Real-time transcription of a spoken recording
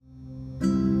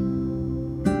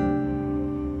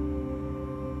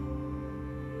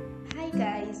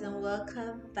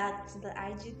welcome back to the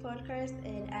IG podcast.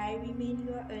 And I remain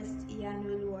your host, Ian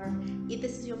Oluwar. If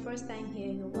this is your first time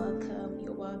here, you're welcome.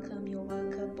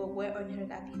 But where on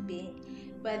earth have you been?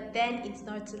 But then it's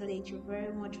not too late. You're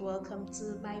very much welcome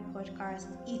to my podcast.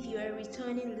 If you're a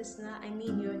returning listener,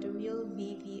 you're the real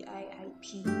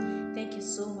VVIIP. Thank you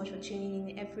so much for tuning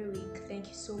in every week. Thank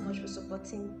you so much for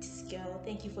supporting this girl.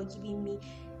 Thank you for giving me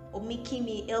or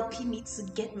helping me to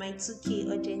get my 2K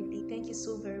urgently. Thank you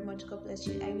so very much. God bless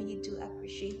you. I really do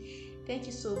appreciate. Thank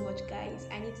you so much, guys.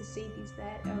 I need to say this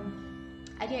that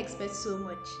I didn't expect so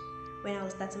much when I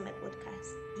was starting my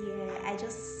podcast. Yeah,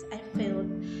 I felt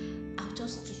I'll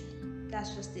just do.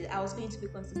 That's just it. I was going to be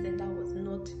consistent. That was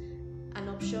not an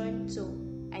option. So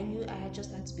I knew I had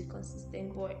just had to be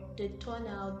consistent, but the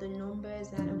turnout, the numbers,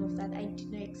 and all of that, I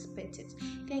did not expect it.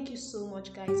 Thank you so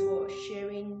much, guys, for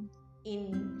sharing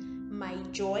in my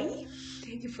joy.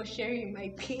 Thank you for sharing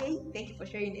my pain. Thank you for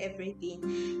sharing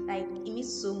everything. Like, it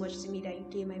means so much to me that you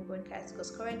play my podcast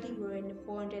because currently we're in the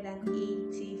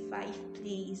 485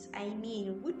 plays.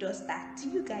 Who does that?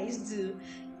 You guys do.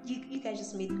 You guys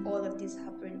just made all of this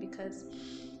happen because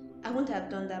I wouldn't have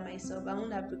done that myself. I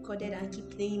wouldn't have recorded and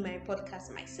keep playing my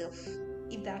podcast myself,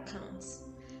 if that counts.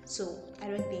 So I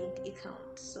don't think it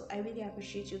counts. So I really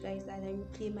appreciate you guys that you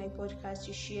play my podcast,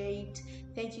 you share it.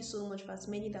 Thank you so much for as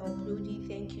many that uploaded.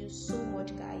 Thank you so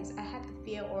much, guys. I had the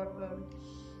fear of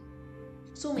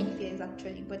so many fears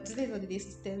actually, but today's not the day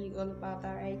to tell you all about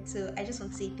that, right? So I just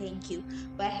want to say thank you.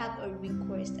 But I have a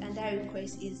request, and that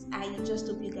request is I just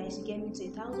hope you guys get me to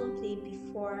 1,000 play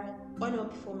before or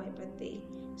not before my birthday.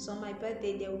 So on my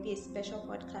birthday there will be a special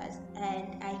podcast,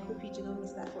 and I hope you do not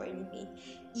miss that for anything.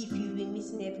 If you've been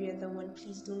missing every other one,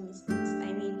 please don't miss this.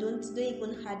 Don't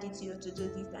even add it to your to-do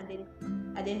list, and then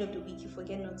at the end of the week you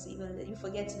forget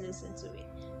to listen to it.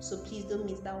 So please don't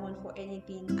miss that one for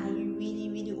anything. I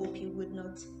really hope you would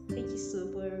not. Thank you so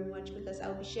very much because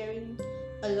I'll be sharing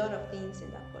a lot of things in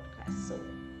that podcast. So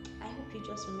I hope you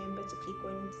just remember to click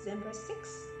on December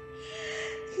 6th.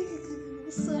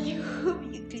 So I hope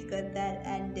you click on that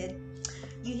and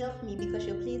you help me because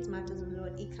your plate matters a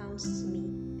lot. It counts to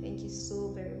me. Thank you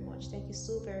so very much. Thank you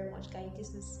so very much, guys.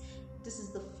 This is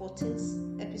the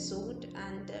 14th episode,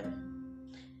 and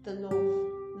the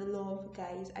love,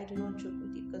 guys. I do not joke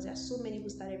with it because there are so many who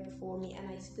started before me, and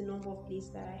I see the number of plays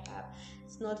that I have.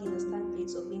 It's not in a stand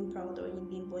place of being proud or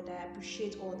anything, but I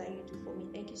appreciate all that you do for me.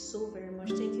 Thank you so very much.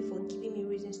 Thank you for giving me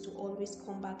reasons to always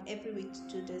come back every week to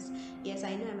do this. Yes,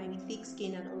 I know I might be thick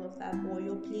skinned and all of that, but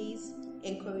your plays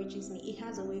encourages me. It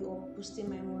has a way of boosting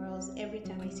my morals every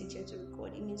time I sit here to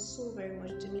record. It means so very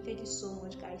much to me. Thank you so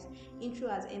much, guys. Intro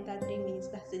has entered 3 minutes.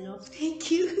 That's enough.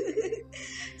 Thank you.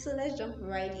 So let's jump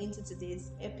right into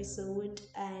today's episode,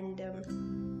 and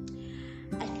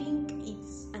I think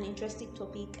it's an interesting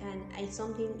topic, and it's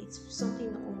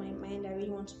something on my mind I really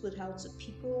want to put out to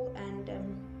people, and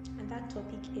that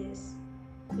topic is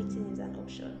quitting is an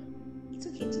option. It's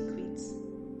okay to quit.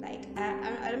 Like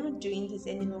I'm not doing this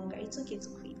any longer. It's okay to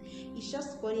quit. It's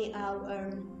just funny how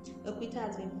a quitter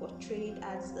has been portrayed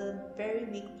as a very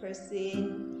weak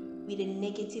person with a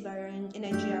negative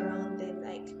energy around them.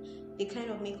 Like, they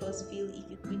kind of make us feel if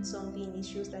you quit something, it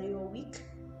shows that you're weak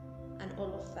and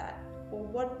all of that. But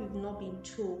what we've not been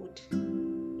told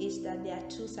is that there are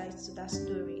two sides to that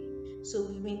story. So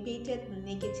we've been painted the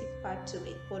negative part to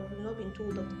it, but we've not been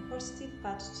told of the positive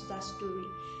part to that story.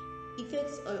 It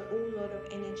takes a whole lot of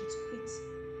energy to quit.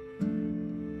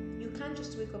 You can't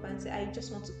just wake up and say, I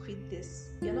just want to quit this.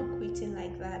 You're not quitting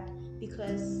like that,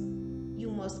 because you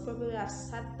must probably have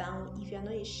sat down. If you're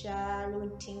not a shallow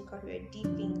thinker, you're a deep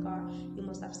thinker, you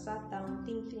must have sat down,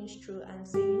 think things through, and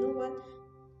say, you know what?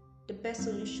 The best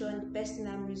solution, the best thing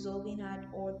I'm resolving at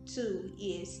or two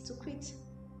is to quit.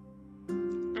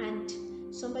 And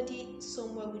somebody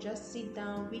somewhere will just sit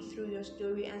down, read through your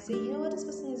story, and say, you know what, this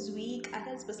person is weak. I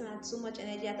thought this person had so much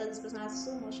energy. I thought this person has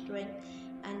so much strength.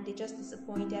 And they just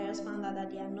disappointed. I just found out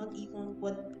that they are not even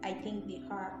what I think they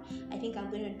are. I think I'm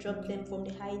going to drop them from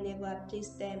the high level I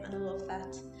placed them and all of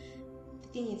that. The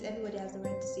thing is, everybody has the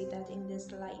right to say that in this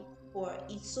life, but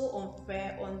it's so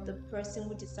unfair on the person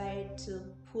who decided to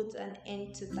put an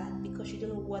end to that because you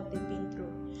don't know what they've been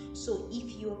through. So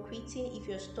if you're quitting, if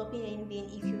you're stopping anything,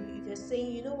 if you're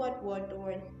saying, you know what, we're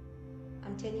done,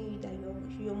 I'm telling you that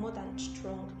you're more than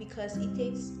strong, because it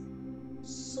takes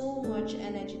so much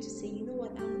energy to say, you know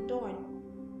what, I'm done.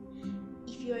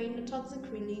 If you're in a toxic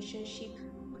relationship,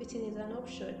 quitting is an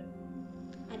option.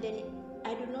 And then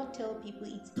I do not tell people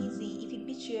it's easy. If it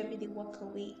beats you every day, walk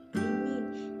away.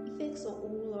 It takes a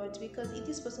whole lot words, because if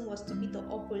this person was to be the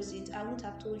opposite, I wouldn't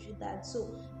have told you that. So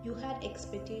you had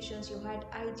expectations, you had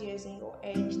ideas in your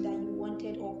head that you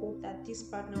wanted or hope that this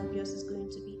partner of yours is going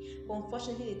to be, but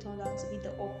unfortunately it turned out to be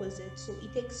the opposite. So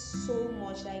it takes so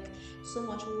much, like so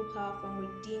much willpower from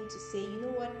within to say, you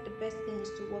know what, the best thing is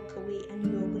to walk away,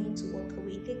 and you are going to walk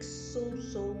away. It takes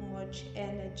so much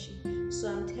energy. So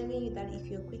I'm telling you that if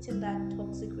you're quitting that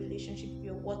toxic relationship, if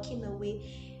you're walking away,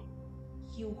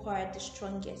 you are the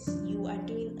strongest. You are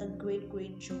doing a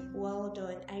great job. Well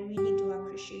done. I really do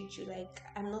appreciate you. Like,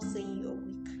 I'm not saying you're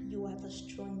weak. You are the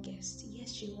strongest.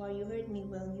 Yes, you are. You heard me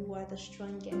well. You are the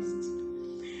strongest.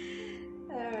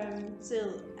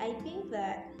 So I think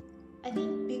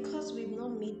because we've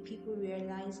not made people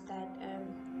realize that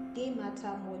they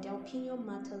matter more, their opinion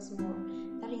matters more.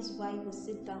 That is why we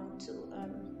sit down to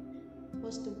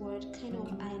what's the word, kind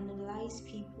of analyze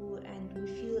people, and we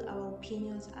feel our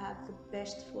opinions are the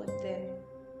best for them.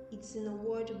 It's in a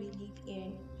world we live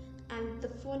in. And the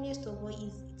funniest of all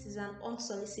is it is an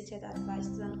unsolicited advice,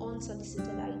 it's an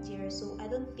unsolicited idea. So I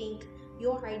don't think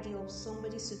your idea of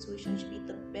somebody's situation should be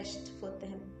the best for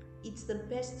them. It's the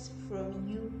best from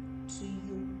you to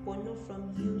you, but not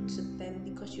from you to them,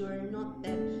 because you are not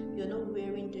them. You're not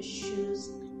wearing the shoes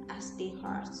as they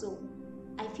are. So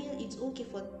I feel it's okay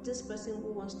for this person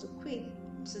who wants to quit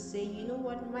to say, you know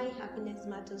what, my happiness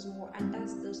matters more, and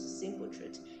that's the simple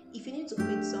truth. If you need to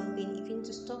quit something, if you need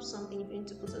to stop something, if you need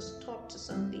to put a stop to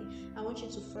something, I want you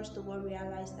to first of all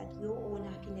realize that your own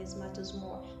happiness matters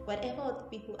more. Whatever other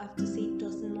people have to say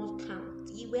does not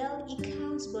count. Well, it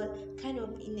counts, but kind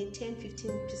of in a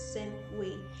 10-15%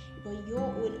 way. But your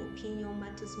own opinion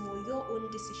matters more, your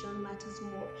own decision matters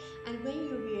more. And when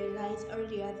you realize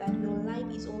earlier that your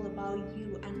life is all about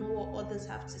you and not what others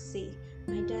have to say,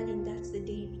 my darling, that's the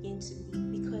day you begin to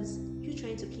live. Because you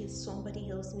trying to please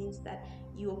somebody else means that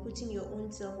you are putting your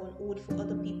own self on hold for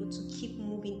other people to keep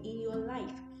moving in your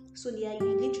life. So they are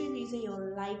literally using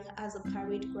your life as a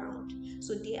parade ground.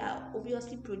 So they are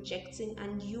obviously projecting,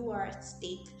 and you are at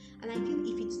stake. And I feel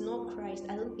if it's not Christ,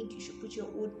 I don't think you should put your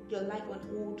life on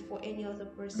hold for any other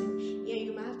person. Yeah,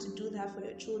 you might have to do that for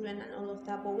your children and all of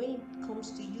that, but when it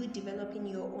comes to you developing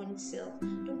your own self,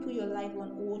 don't put your life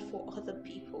on hold for other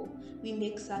people. We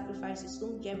make sacrifices.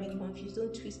 Don't get me confused.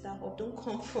 Don't twist that up. Don't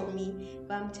come for me.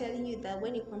 But I'm telling you that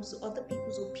when it comes to other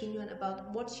people's opinion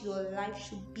about what your life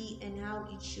should be and how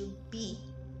it should be,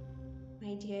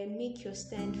 my dear, make your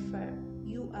stand firm.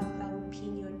 You are that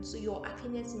opinion, so your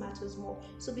happiness matters more.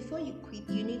 So before you quit,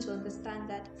 you need to understand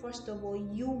that first of all,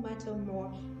 you matter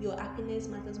more. Your happiness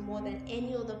matters more than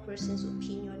any other person's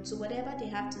opinion. So whatever they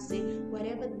have to say,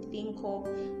 whatever they think of,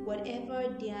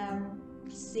 whatever they are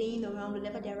saying around,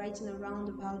 whatever they're writing around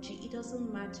about you, it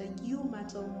doesn't matter. You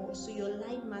matter more. So your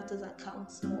life matters and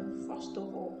counts more. First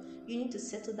of all, you need to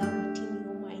settle that within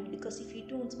your mind, because if you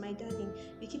don't, my darling,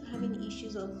 you keep having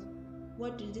issues of,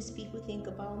 what do these people think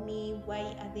about me? Why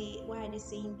are they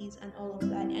saying this and all of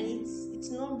that? And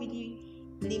it's not really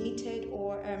limited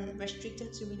or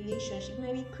restricted to relationship. You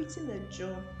might be quitting a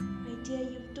job, my dear.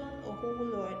 You've done a whole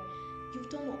lot.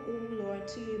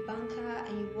 So you're a banker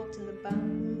and you've worked in the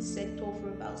banking sector for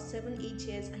about 7-8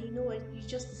 years, and you know what? You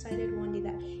just decided one day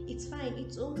that it's fine,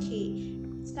 it's okay.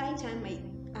 It's that time I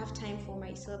have time for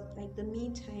myself, like the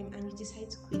meantime, and you decide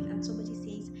to quit, and somebody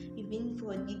says you've been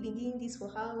doing this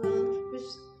for how long?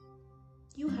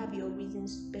 You have your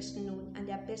reasons best known, and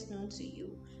they're best known to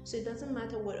you. So it doesn't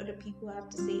matter what other people have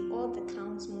to say. All that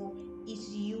counts more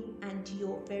is you and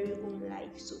your very own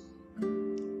life. So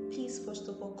please, first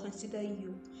of all, consider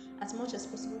you. As much as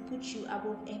possible, put you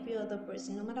above every other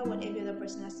person. No matter what every other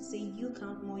person has to say, you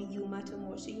count more, you matter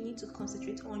more. So you need to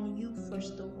concentrate on you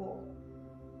first of all.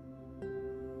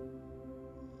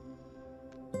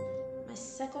 My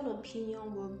second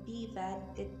opinion will be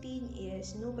that the thing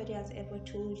is, nobody has ever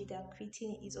told you that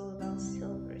quitting is all about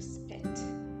self-respect.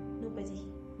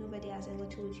 Nobody has ever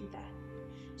told you that.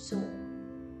 So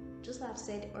just like I've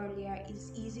said earlier,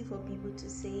 it's easy for people to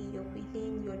say you're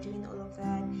quitting, you're doing all of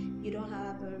that, you're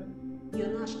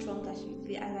not as strong as you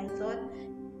feel. As I thought,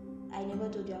 I never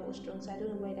told you I was strong, so I don't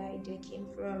know where that idea came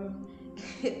from.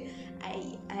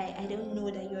 I don't know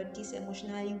that you're this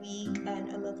emotionally weak and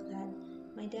all of that.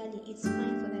 My darling, it's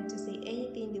fine for them to say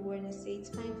anything they want to say. It's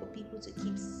fine for people to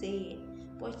keep saying,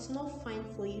 but it's not fine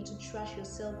for you to trash your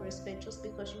self-respect just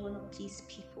because you want to please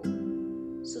people.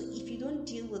 So if you don't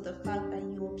deal with the fact that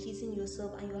you are pleasing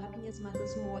yourself and your happiness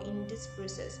matters more in this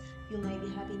process, you might be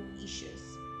having issues.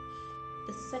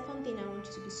 The second thing I want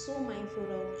you to be so mindful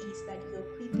of is that you're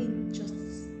quitting just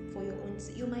for your own.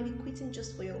 You might be quitting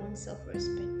just for your own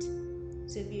self-respect.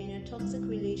 So if you're in a toxic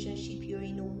relationship, you're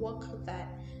in a work that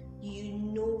you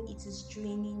know it is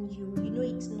draining you, you know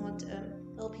it's not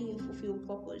helping you fulfill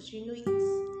purpose, you know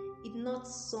it's not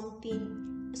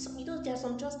something, so you know there are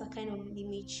some jobs that kind of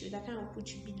limit you, that kind of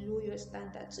put you below your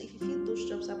standards. So if you feel those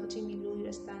jobs are putting below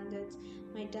your standards,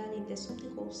 my darling, there's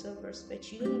something called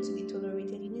self-respect. You don't need to be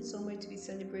tolerated, you need somewhere to be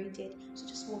celebrated. So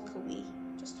just walk away,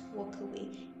 just walk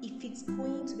away. If it's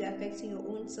going to be affecting your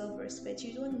own self-respect,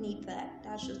 you don't need that.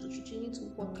 That's just the truth. You need to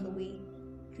walk away.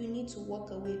 You need to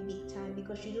walk away big time,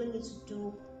 because you don't need to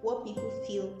do what people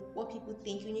feel, what people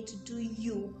think. You need to do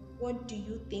you. What do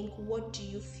you think? What do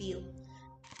you feel?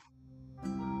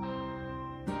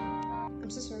 I'm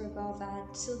so sorry about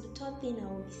that. So the third thing I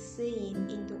will be saying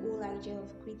in the whole idea of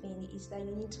quitting is that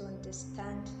you need to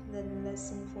understand the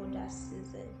lesson for that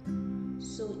season.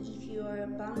 So if you're a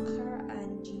banker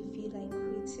and you feel like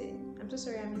quitting, I'm so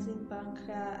sorry I'm using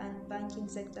banker and banking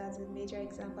sector as a major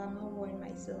example. I'm not one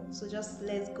myself, so just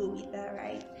let's go with that,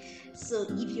 right? So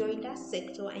if you're in that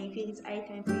sector and you feel it's high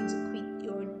time for you to quit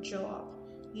your job,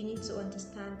 you need to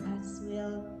understand as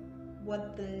well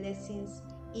what the lessons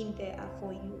in there are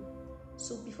for you.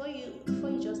 So before you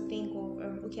just think of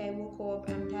okay, I woke up,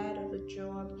 I'm tired of the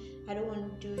job, I don't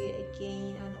want to do it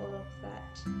again and all of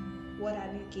that, what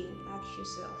have you gained? Ask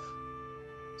yourself.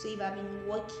 So if I've been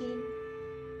working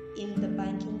in the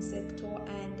banking sector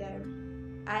and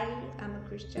I am a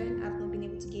Christian, I've not been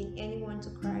able to gain anyone to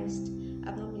Christ,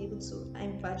 I've not been able to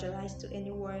evangelize to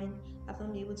anyone, I've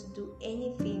not been able to do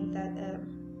anything that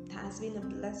has been a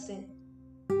blessing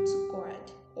to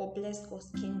God or bless God's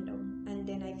kingdom, and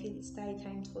then I feel it's time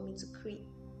for me to quit.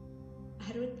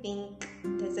 I don't think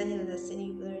there's any lesson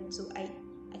you've learned, so I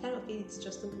kind of feel it's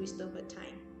just a waste of a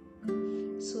time.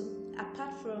 So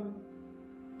apart from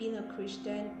being a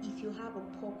Christian, if you have a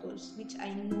purpose, which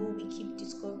I know we keep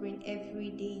discovering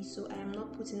every day, so I am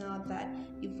not putting out that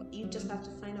you just have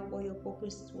to find out what your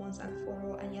purpose is once and for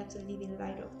all, and you have to live in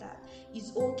light of that.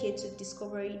 It's okay to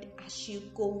discover it as you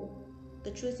go. The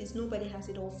truth is, nobody has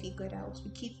it all figured out. We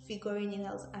keep figuring it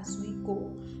out as we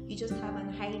go. You just have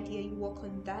an idea, you work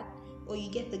on that, or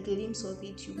you get the glimpse of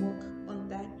it, you work on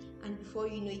that, and before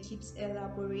you know, it keeps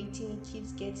elaborating, it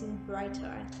keeps getting brighter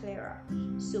and clearer.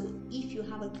 So if you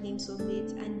have a glimpse of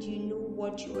it and you know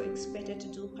what you're expected to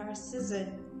do per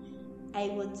season, I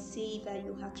would say that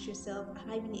you ask yourself, have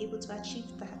I been able to achieve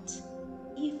that?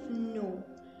 If no,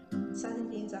 certain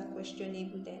things are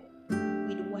questionable then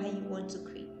with why you want to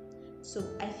quit. So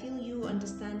I feel you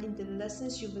understanding the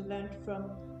lessons you've learned from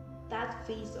that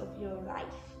phase of your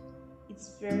life,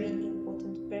 it's very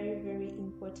important, very, very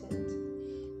important.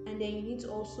 And then you need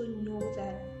to also know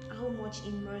that how much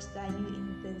immersed are you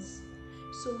in this.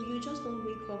 So you just don't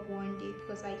wake up one day,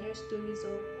 because I hear stories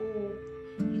of,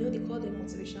 they call them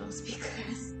motivational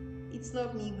speakers. It's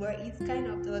not me, but it's kind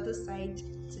of the other side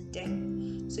to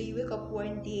them. So you wake up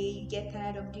one day, you get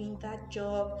tired of doing that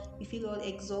job, you feel all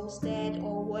exhausted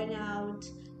or worn out,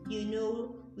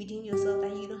 within yourself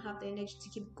that you don't have the energy to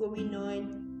keep going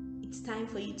on. It's time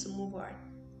for you to move on.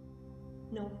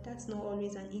 No, that's not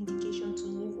always an indication to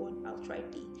move on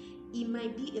outrightly. It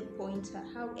might be a pointer,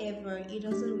 however, it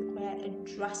doesn't require a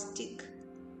drastic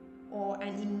or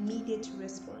an immediate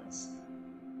response.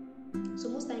 So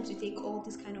most times you take all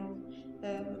these kind of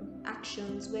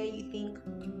actions where you think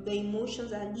the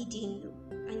emotions are leading you,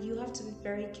 and you have to be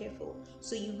very careful.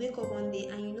 So you wake up one day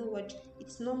and you know what,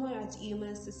 it's normal as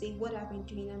humans to say, what I've been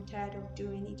doing, I'm tired of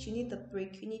doing it. You need the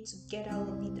break, you need to get out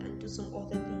of it and do some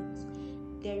other things.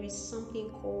 There is something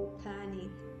called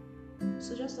planning.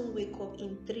 So just don't wake up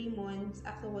in 3 months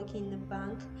after working in a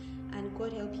bank and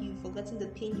God help you, forgetting the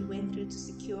pain you went through to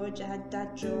secure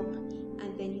that job,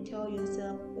 and then you tell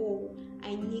yourself, oh,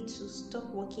 I need to stop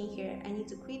working here, I need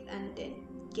to quit and then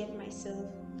get myself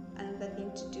another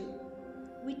thing to do.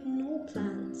 With no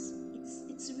plans,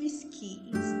 it's risky,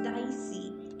 it's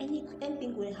dicey,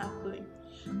 anything will happen.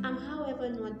 I'm however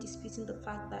not disputing the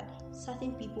fact that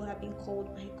certain people have been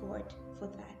called by God for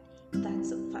that.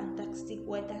 That's a fantastic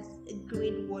word, that's a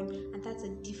great word, and that's a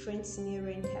different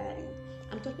scenario entirely.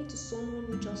 I'm talking to someone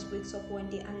who just wakes up one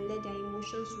day and let their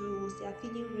emotions rule, their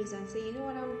feeling rose, and say, you know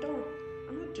what, I'm done,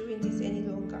 I'm not doing this any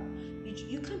longer.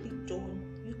 You can't be done.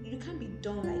 You can't be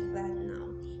done like that now.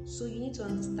 So you need to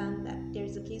understand that there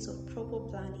is a place of proper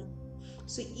planning.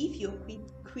 So if you're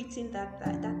quitting that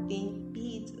thing,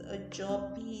 be it a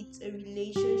job, be it a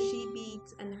relationship, be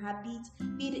it an habit,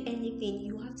 be it anything,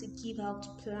 you have to give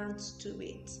out plans to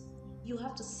it. You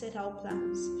have to set out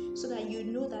plans so that you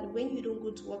know that when you don't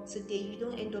go to work today, you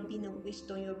don't end up being a waste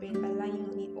on your brain by lying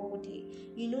on it all day.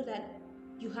 You know that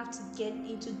you have to get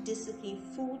into discipline,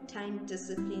 full-time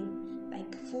discipline,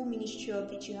 like full ministry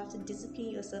of it. You have to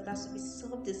discipline yourself. There has to be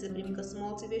self-discipline, because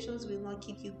motivations will not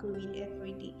keep you going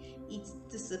every day. It's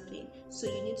discipline. So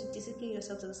you need to discipline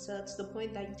yourself to the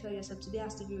point that you tell yourself today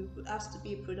has to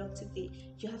be a productive day.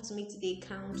 You have to make today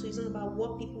count. So it's not about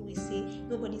what people will say.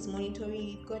 Nobody's monitoring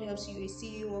you. God helps you. You're a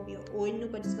CEO of your own.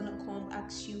 Nobody's gonna come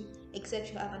ask you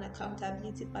except you have an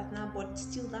accountability partner, but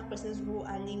still that person's role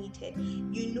are limited.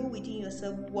 You know within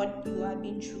yourself what you are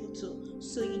being true to.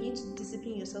 So you need to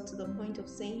discipline yourself to the point of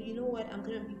saying, you know what, I'm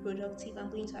going to be productive, I'm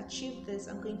going to achieve this,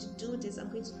 I'm going to do this, I'm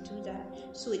going to do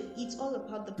that. So it's all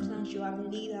about the plans you have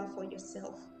laid out for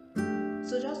yourself.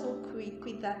 So just don't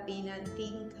quit that thing and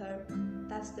think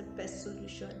that's the best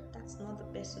solution. That's not the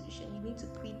best solution. You need to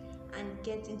quit and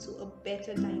get into a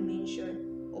better dimension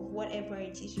of whatever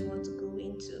it is you want to go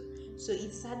into. So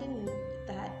it's saddening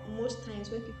that most times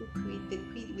when people quit, they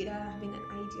quit without having an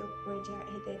idea of where they are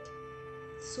headed.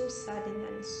 It's so saddening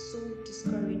and so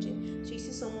discouraging. So you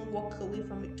see someone walk away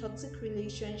from a toxic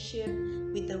relationship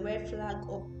with the red flag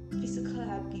of physical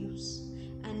abuse,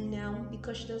 and now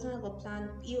because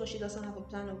he or she doesn't have a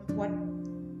plan of what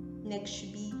next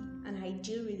should be an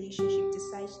ideal relationship,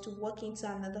 decides to walk into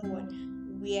another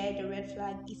one where the red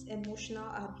flag is emotional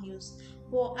abuse.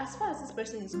 Well, as far as this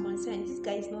person is concerned, this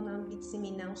guy is not now beating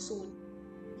me now, so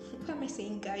why am I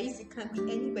saying guys? It can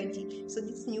be anybody. So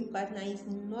this new partner is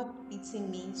not beating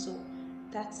me, so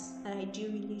that's an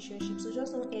ideal relationship. So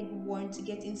just don't egg one to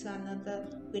get into another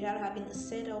without having a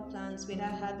set of plans,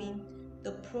 without having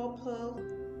the proper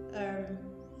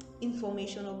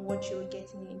information of what you're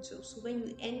getting into. So when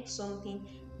you end something,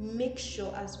 make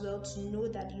sure as well to know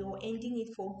that you're ending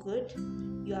it for good.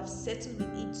 You have settled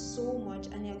with it so much,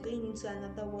 and you're going into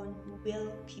another one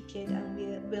well prepared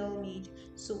and well made.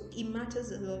 So it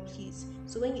matters a lot, please.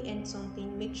 So when you end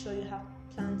something, make sure you have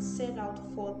plans set out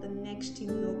for the next thing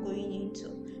you're going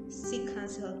into. Seek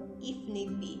counsel if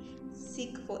need be.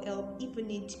 Seek for help if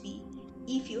need be.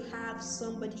 If you have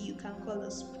somebody you can call a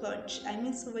sponge, I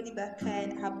mean somebody that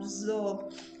can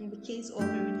absorb in the case of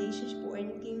a relationship or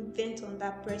anything, vent on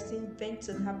that person, vent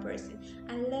to that person,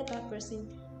 and let that person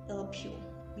help you.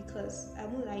 Because I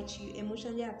won't lie to you,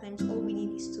 emotionally at times all we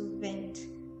need is to vent.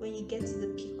 When you get to the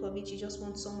peak of it, you just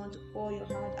want someone to pour your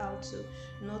heart out to.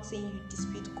 I'm not saying you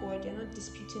dispute God, you're not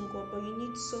disputing God, but you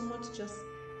need someone to just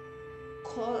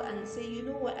call and say, you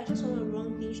know what, I just want to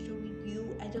run things through with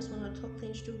you. I just want to talk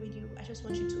things through with you. I just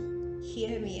want you to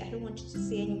hear me. I don't want you to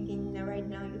say anything right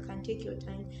now. You can take your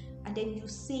time, and then you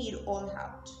say it all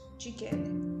out. Do you get it?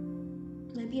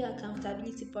 Maybe your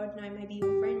accountability partner, it might be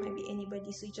your friend, might be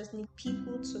anybody. So you just need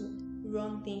people to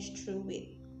run things through with.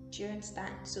 Do you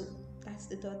understand? So that's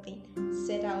the third thing.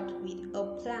 Set out with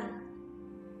a plan.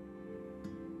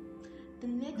 The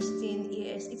next thing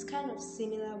is, it's kind of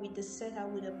similar with the set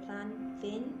out with a plan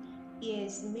thing,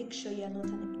 is make sure you're not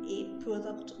a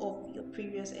product of your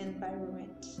previous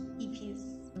environment.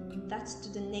 That's to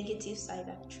the negative side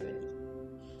actually.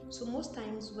 So most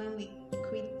times when we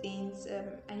create things,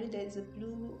 I know there's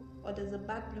a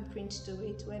bad blueprint to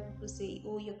it, where people say,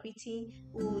 oh, you're creating,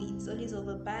 oh, it's always of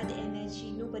a bad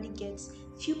energy.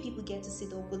 Few people get to see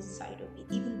the opposite side of it,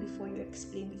 even before you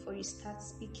explain, before you start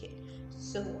speaking.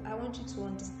 So I want you to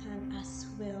understand as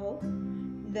well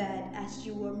that as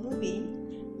you are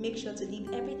moving, make sure to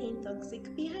leave everything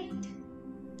toxic behind.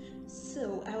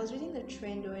 So I was reading the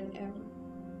trend on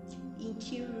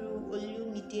Nkiru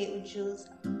Olumide Ojo's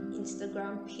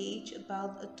Instagram page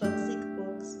about a toxic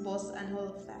boss and all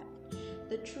of that.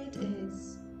 The truth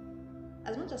is,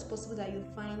 as much as possible that you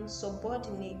find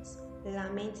subordinates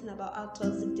lamenting about how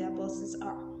toxic their bosses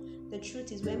are, the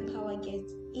truth is when power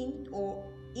gets in or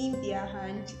at their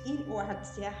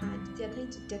hand, they are going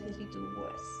to definitely do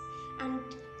worse. And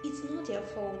it's not their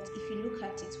fault if you look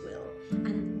at it well.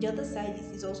 And the other side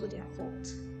is also their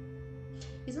fault.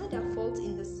 It's not their fault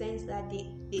in the sense that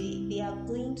they are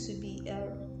going to be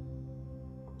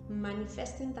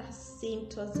manifesting that same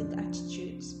toxic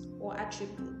attitudes or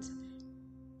attributes.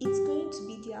 It's going to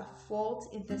be their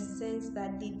fault in the sense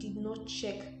that they did not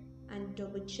check and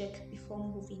double check before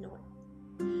moving on.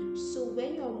 So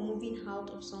when you're moving out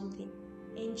of something,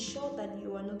 ensure that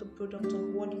you are not a product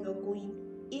of what you're going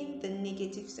in the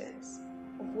negative sense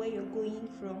of where you're going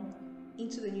from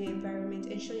into the new environment.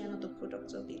 Ensure you're not a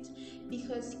product of it,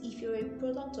 because if you're a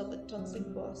product of a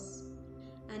toxic boss,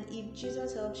 and if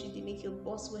Jesus helps you to make your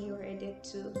boss where you're headed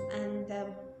to, and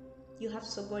you have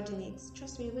subordinates,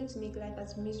 trust me, you're going to make life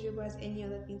as miserable as any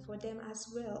other thing for them as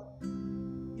well.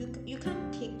 You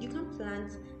can't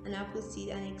plant an apple seed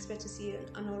and expect to see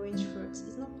an orange fruit.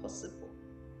 It's not possible.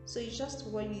 So it's just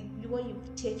what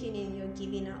you've taken in, you're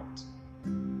giving out.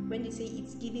 When they say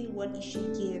it's giving what it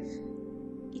should give,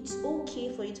 It's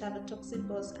okay for you to have a toxic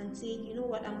boss and say, you know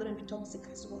what, I'm going to be toxic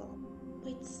as well.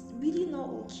 But it's really not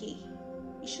okay.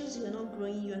 It shows you're not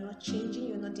growing, you're not changing,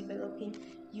 you're not developing,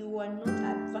 you are not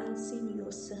advancing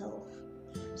yourself.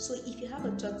 So if you have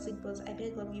a toxic boss, I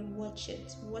beg of you, watch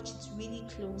it really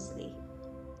closely.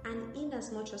 And in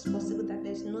as much as possible that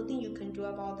there's nothing you can do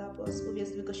about that boss,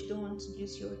 obviously because you don't want to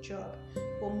lose your job,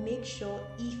 but make sure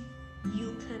if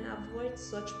you can avoid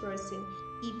such person,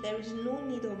 if there is no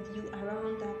need of you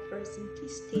around that person,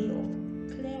 please stay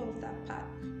off, clear off that path.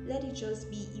 Let it just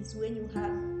be. It's when you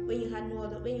have no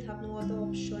other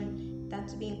option than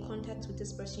to be in contact with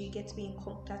this person, you get to be in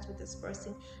contact with this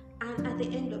person. And at the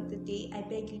end of the day, I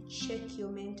beg you, check your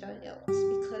mental health,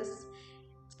 because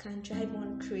can drive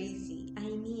one crazy. I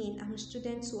mean, I'm a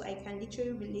student, so I can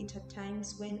literally relate at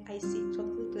times when I see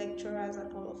toxic lecturers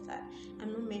and all of that.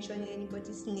 I'm not mentioning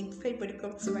anybody's name if anybody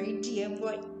comes to my DM,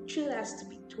 but truth has to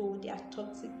be told, there are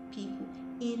toxic people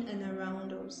in and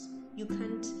around us. You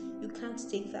can't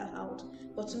take that out.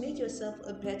 But to make yourself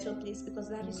a better place, because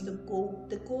that is the goal.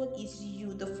 The goal is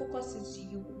you. The focus is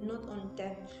you, not on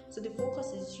them. So the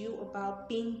focus is you about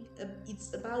being.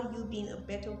 It's about you being a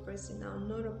better person now,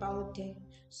 not about them.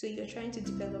 So you're trying to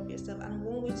develop yourself, and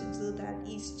one way to do that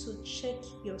is to check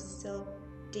yourself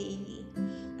daily.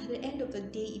 At the end of the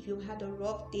day, if you had a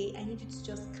rough day, I need you to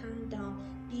just calm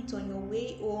down. Be it on your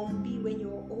way home, be when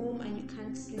you're home and you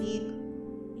can't sleep.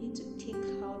 You need to take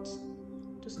out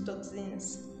those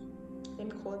toxins. Let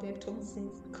me call them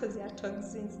toxins because they are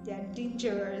toxins. They are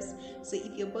dangerous. So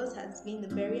if your boss has been a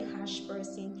very harsh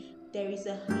person, there is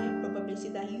a higher probability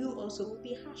that you also will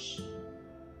be harsh.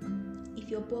 If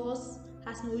your boss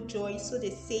has no joy, so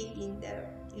they say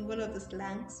in one of the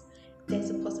slangs, there's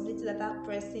a possibility that that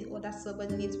person or that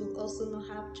subordinate will also not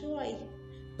have joy.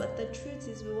 But the truth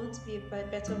is, we want to be a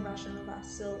better version of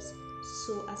ourselves.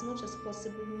 So as much as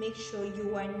possible, make sure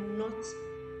you are not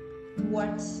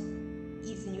what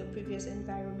is in your previous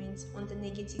environment on the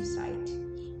negative side.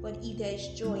 But if there is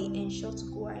joy, ensure to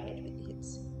go ahead with it.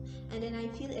 And then I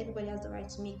feel everybody has the right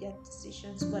to make their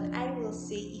decisions, but I will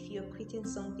say, if you're quitting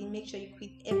something, make sure you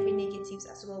quit every negatives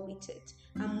as well with it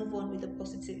and move on with the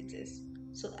positivities.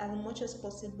 So as much as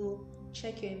possible,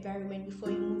 check your environment before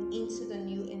you move into the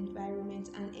new environment,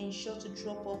 and ensure to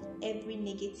drop off every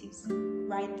negatives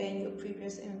right there in your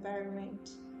previous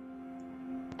environment.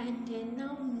 And then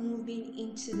now moving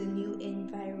into the new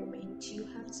environment, you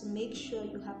have to make sure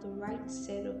you have the right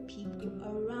set of people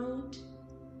around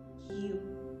you.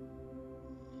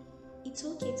 It's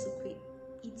okay to quit.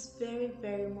 It's very,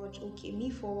 very much okay. Me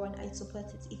for one, I support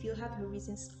it. If you have your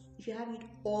reasons, if you have it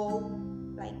all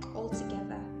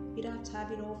together, you don't have to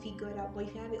have it all figured out, but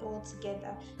if you have it all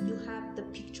together, you have the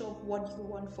picture of what you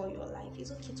want for your life,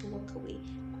 it's okay to walk away.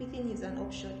 Quitting is an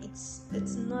option.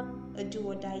 It's not a do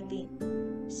or die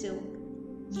thing. So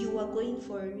you are going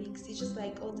for a risk. It's just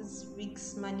like all these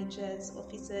risk managers,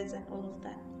 officers, and all of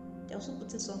that. They're also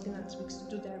putting something at risk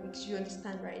to do that risk. You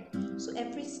understand, right? So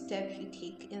every step you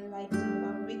take in life is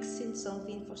about risking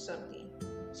something for something.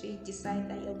 So you decide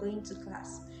that you're going to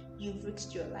class, you've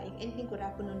risked your life. Anything could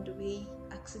happen on the way,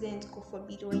 accident, God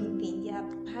forbid, or anything. There are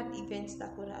bad events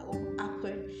that could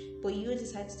happen, but you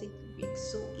decide to take the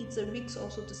risk. So it's a risk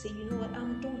also to say, you know what,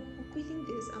 I'm done. I'm quitting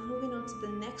this. I'm moving on to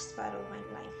the next part of my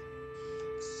life.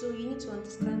 So you need to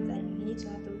understand that you need to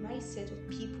have the right set of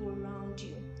people around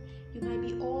you. You might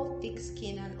be all thick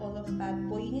skin and all of that,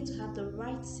 but you need to have the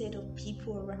right set of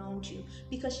people around you.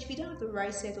 Because if you don't have the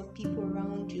right set of people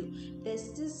around you,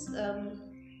 there's this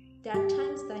there are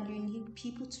times that you need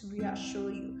people to reassure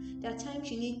you. There are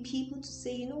times you need people to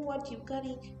say, you know what, you've got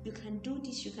it, you can do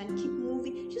this, you can keep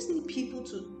moving. You just need people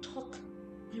to talk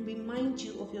and remind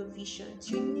you of your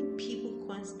visions. You need people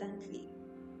constantly.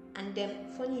 And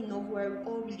then, funny enough, we're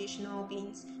all relational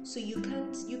beings, so you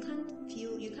can't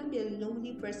be a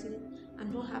lonely person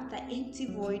and not have that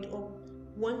empty void of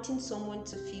wanting someone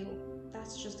to feel.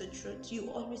 That's just the truth. We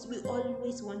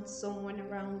always want someone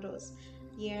around us.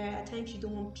 Yeah, at times you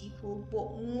don't want people,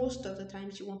 but most of the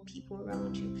times you want people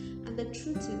around you. And the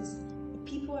truth is,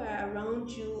 people are around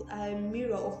you are a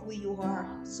mirror of who you are.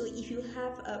 So if you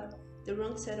have the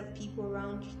wrong set of people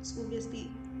around you, it's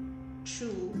obviously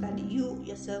true that you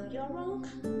yourself, you're wrong.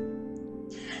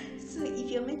 So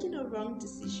if you're making a wrong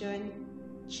decision,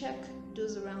 check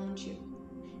those around you.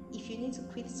 If you need to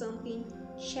quit something,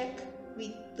 check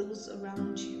with those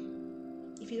around you.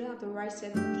 If you don't have the right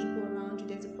set of people around you,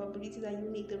 there's a probability that you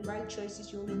make the right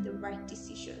choices, you'll make the right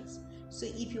decisions. So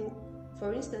if you,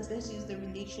 for instance, let's use the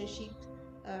relationship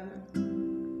as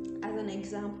an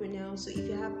example now. So if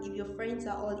your friends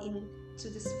are all in to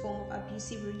this form of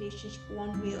abusive relationship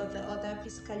one way or the other,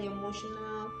 physically,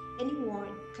 emotional,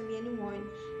 anyone, can be anyone,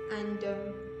 and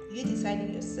you decide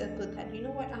in your circle that, you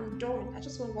know what, I'm done, I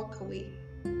just want to walk away.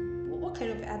 What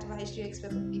kind of advice do you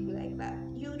expect from people like that?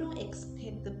 You don't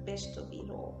expect the best of it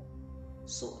all.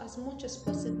 So as much as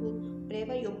possible,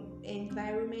 whatever your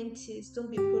environment is, don't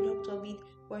be a product of it,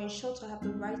 but ensure to have the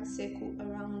right circle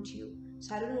around you.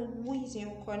 So I don't know who is in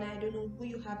your corner, I don't know who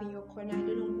you have in your corner, I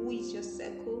don't know who is your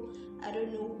circle, I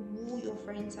don't know who your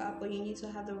friends are, but you need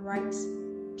to have the right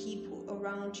people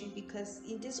around you, because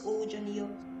in this whole journey of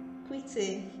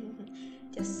quitting,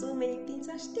 there's so many things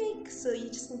at stake. So you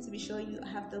just need to be sure you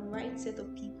have the right set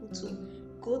of people to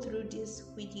go through this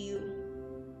with you.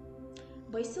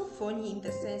 But it's still funny in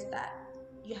the sense that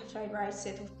you have the right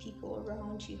set of people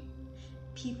around you.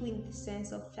 People in the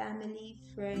sense of family,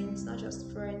 friends, not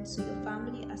just friends. So your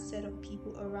family, a set of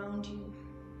people around you.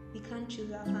 We can't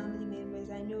choose our family members,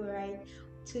 I know, right?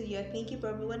 Till you're thinking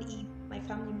probably, what if my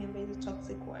family member is a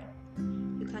toxic one?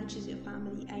 You can't choose your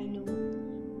family, I know.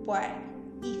 But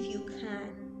if you can,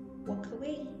 walk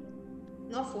away.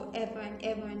 Not forever and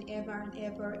ever and ever and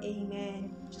ever,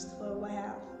 amen. Just for a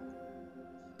while.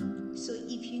 So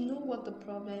if you know what the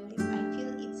problem is, I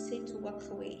feel it's safe to walk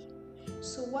away.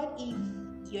 So what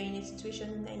if you're in a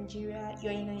situation in Nigeria,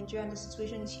 and the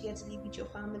situation is you get to live with your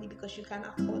family because you can't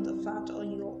afford the fat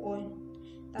on your own?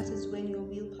 That is when your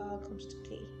willpower comes to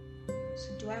play.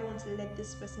 So do I want to let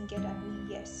this person get at me?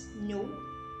 Yes. No.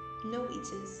 No, it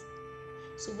is.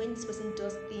 So when this person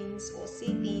does things or say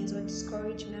things or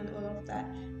discourage me and all of that,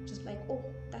 just like, oh,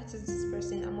 that is this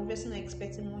person, I'm obviously not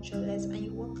expecting much or less, and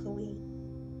you walk away.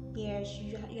 Yes,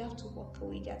 you have to walk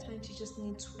away. There are times you just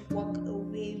need to walk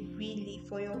away, really,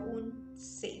 for your own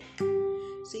sake.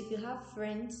 So if you have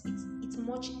friends, it's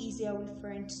much easier with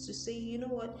friends to say, you know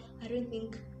what, I don't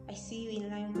think I see you in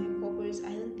line with my purpose. I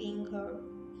don't think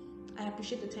I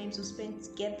appreciate the time we spend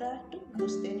together. Don't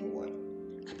ghost anyone.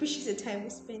 I appreciate the time we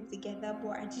spend together,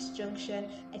 but at this junction,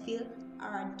 I feel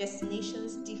our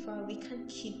destinations differ. We can't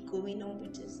keep going on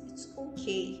with this. It's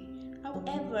okay.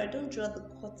 However, don't draw the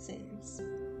curtains.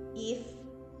 If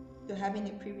you're having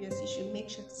a previous issue, make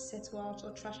sure to settle out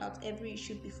or trash out every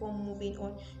issue before moving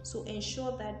on. So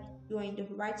ensure that you're in the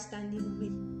right standing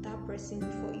with that person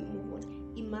before you move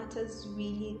on. It matters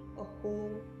really a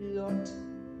whole lot.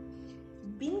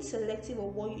 Being selective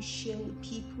of what you share with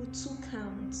people too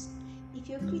counts. If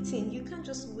you're quitting, you can't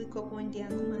just wake up one day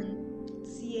and come and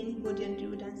see anybody on the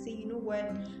road and say, you know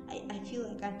what, I feel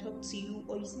like I talk to you,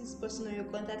 or you see this person on your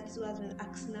contact list who has been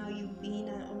asking how you've been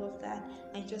and all of that,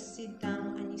 and just sit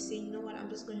down and you say, you know what, I'm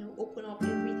just going to open up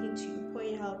everything to you, pour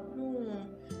it out.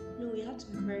 No, you have to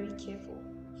be very careful,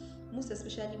 most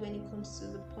especially when it comes to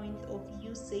the point of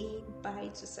you saying bye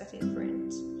to certain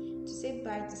friends. To say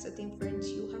bye to certain friends,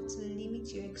 you have to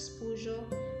limit your exposure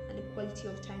and the quality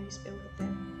of time you spend with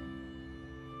them.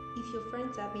 If your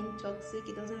friends are being toxic,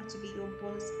 it doesn't have to be your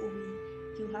boss only.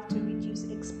 You have to reduce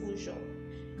exposure.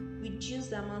 Reduce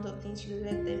the amount of things you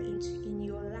let them into in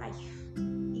your life.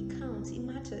 It counts, it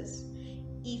matters.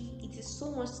 If it is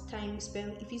so much time you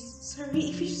spend, if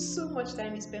it's so much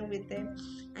time you spend with them,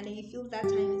 and then you feel that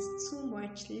time is too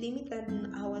much, limit that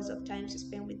in hours of time to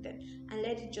spend with them, and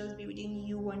let it just be within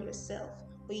you and yourself.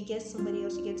 Or you get somebody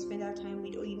else you get to spend that time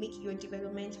with, or you make your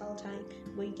developmental time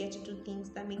where you get to do things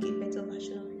that make you a better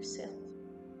version of yourself.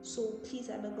 So please,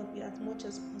 I beg of you, as much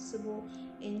as possible,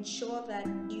 ensure that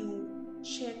you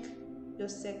check your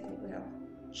circle well.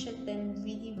 Check them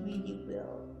really, really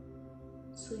well.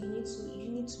 So you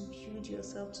need to build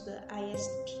yourself to the highest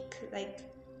peak, like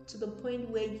to the point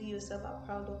where you yourself are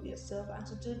proud of yourself. And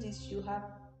to do this, you have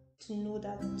to know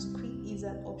that to quit is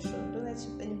an option. Don't let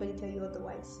anybody tell you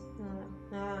otherwise.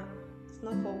 It's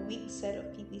not for a weak set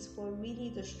of people, it's for really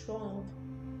the strong.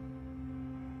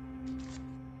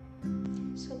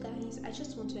 So guys, I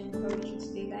just want to encourage you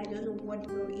today that I don't know what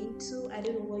you're into, I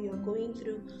don't know what you're going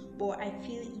through, but I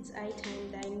feel it's high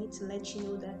time that I need to let you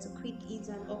know that to quit is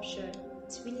an option.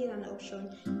 It's really an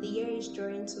option. The year is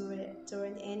drawing to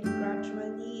an end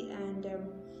gradually, and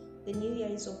the new year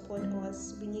is upon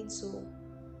us. We need to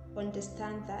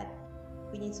understand that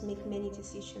we need to make many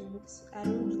decisions. I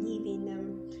don't believe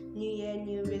in new year,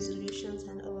 new resolutions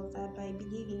and all of that, but I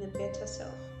believe in a better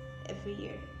self every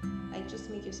year. Like, just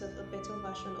make yourself a better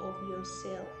version of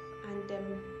yourself, and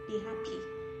be happy.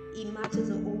 It matters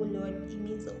a whole lot. It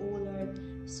means a whole lot.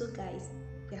 So guys,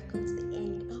 we have come to the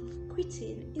end of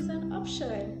quitting is an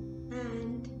option,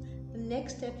 and the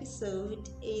next episode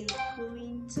is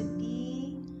going to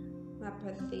be my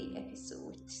birthday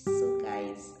episode. So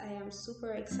guys, I am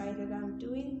super excited. I'm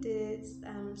doing this.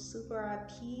 I'm super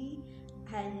happy,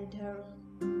 and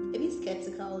A bit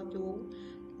skeptical though,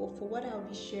 but for what I'll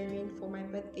be sharing for my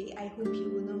birthday, I hope you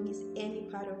will not miss any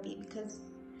part of it, because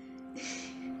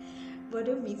but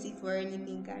don't miss it for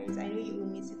anything, guys. I know you will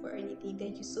miss it for anything.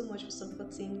 Thank you so much for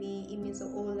supporting me. It means a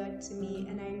whole lot to me,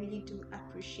 and I really do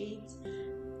appreciate.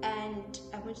 And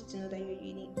I want you to know that you're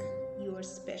unique, you're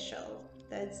special.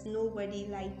 There's nobody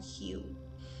like you.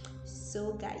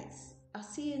 So, guys, I'll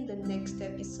see you in the next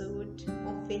episode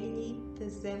on Finally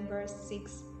December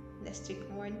 6th, next week,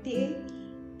 Monday.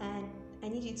 And I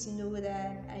need you to know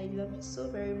that I love you so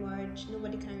very much.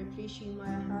 Nobody can replace you in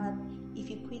my heart. If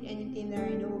you quit anything that I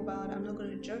know about, I'm not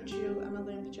going to judge you. I'm not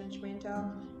going to be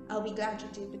judgmental. I'll be glad you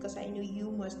did, because I know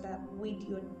you must have weighed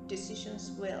your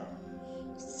decisions well.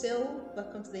 So,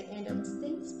 welcome to the end of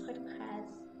today's podcast.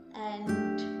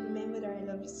 And remember that I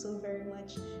love you so very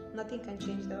much. Nothing can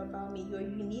change that about me. You're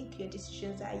unique. Your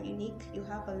decisions are unique. You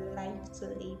have a life to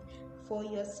live for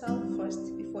yourself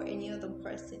first before any other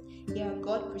person. Yeah,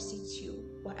 God precedes you,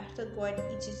 but after God,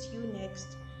 it is you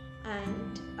next.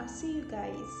 And I'll see you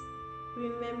guys.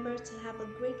 Remember to have a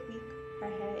great week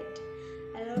ahead.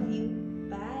 I love you.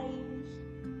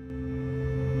 Bye.